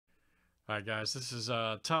All right, guys, this is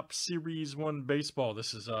top Series 1 baseball.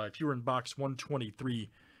 This is, if you were in box 123,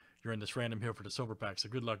 you're in this random here for the silver pack. So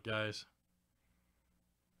good luck, guys.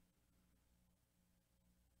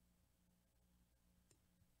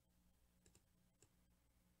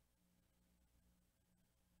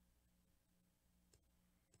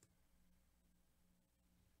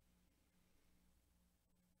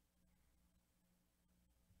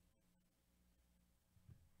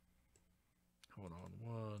 Hold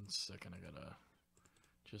on 1 second. I gotta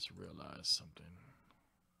just realize something.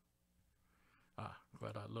 Ah,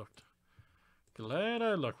 glad I looked. Glad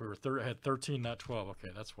I looked. We were had 13, not 12. Okay,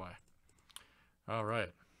 that's why. All right.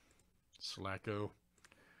 Slacko.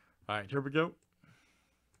 All right, here we go.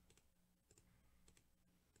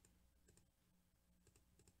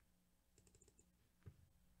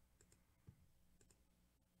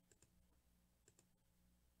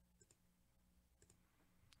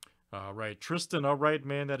 All right, Tristan. All right,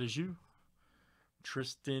 man, that is you.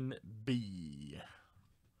 Tristan B.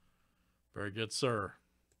 Very good, sir.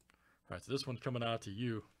 All right, so this one's coming out to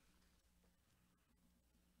you.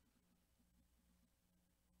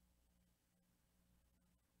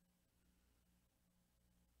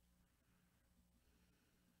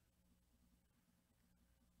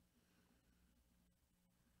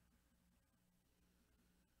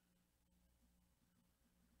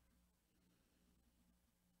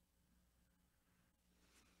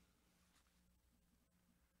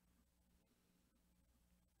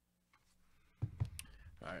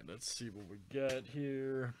 All right, let's see what we got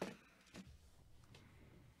here.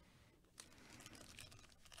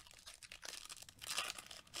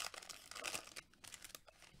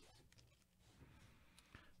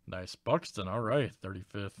 Nice. Buxton, all right,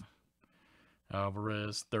 35th.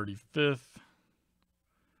 Alvarez, 35th.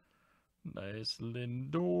 Nice.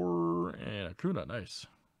 Lindor and Acuna, nice.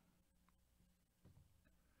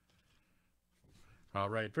 All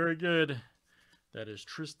right, very good. That is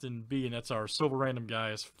Tristan B, and that's our silver random,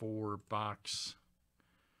 guys, for box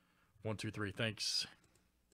 123. Thanks.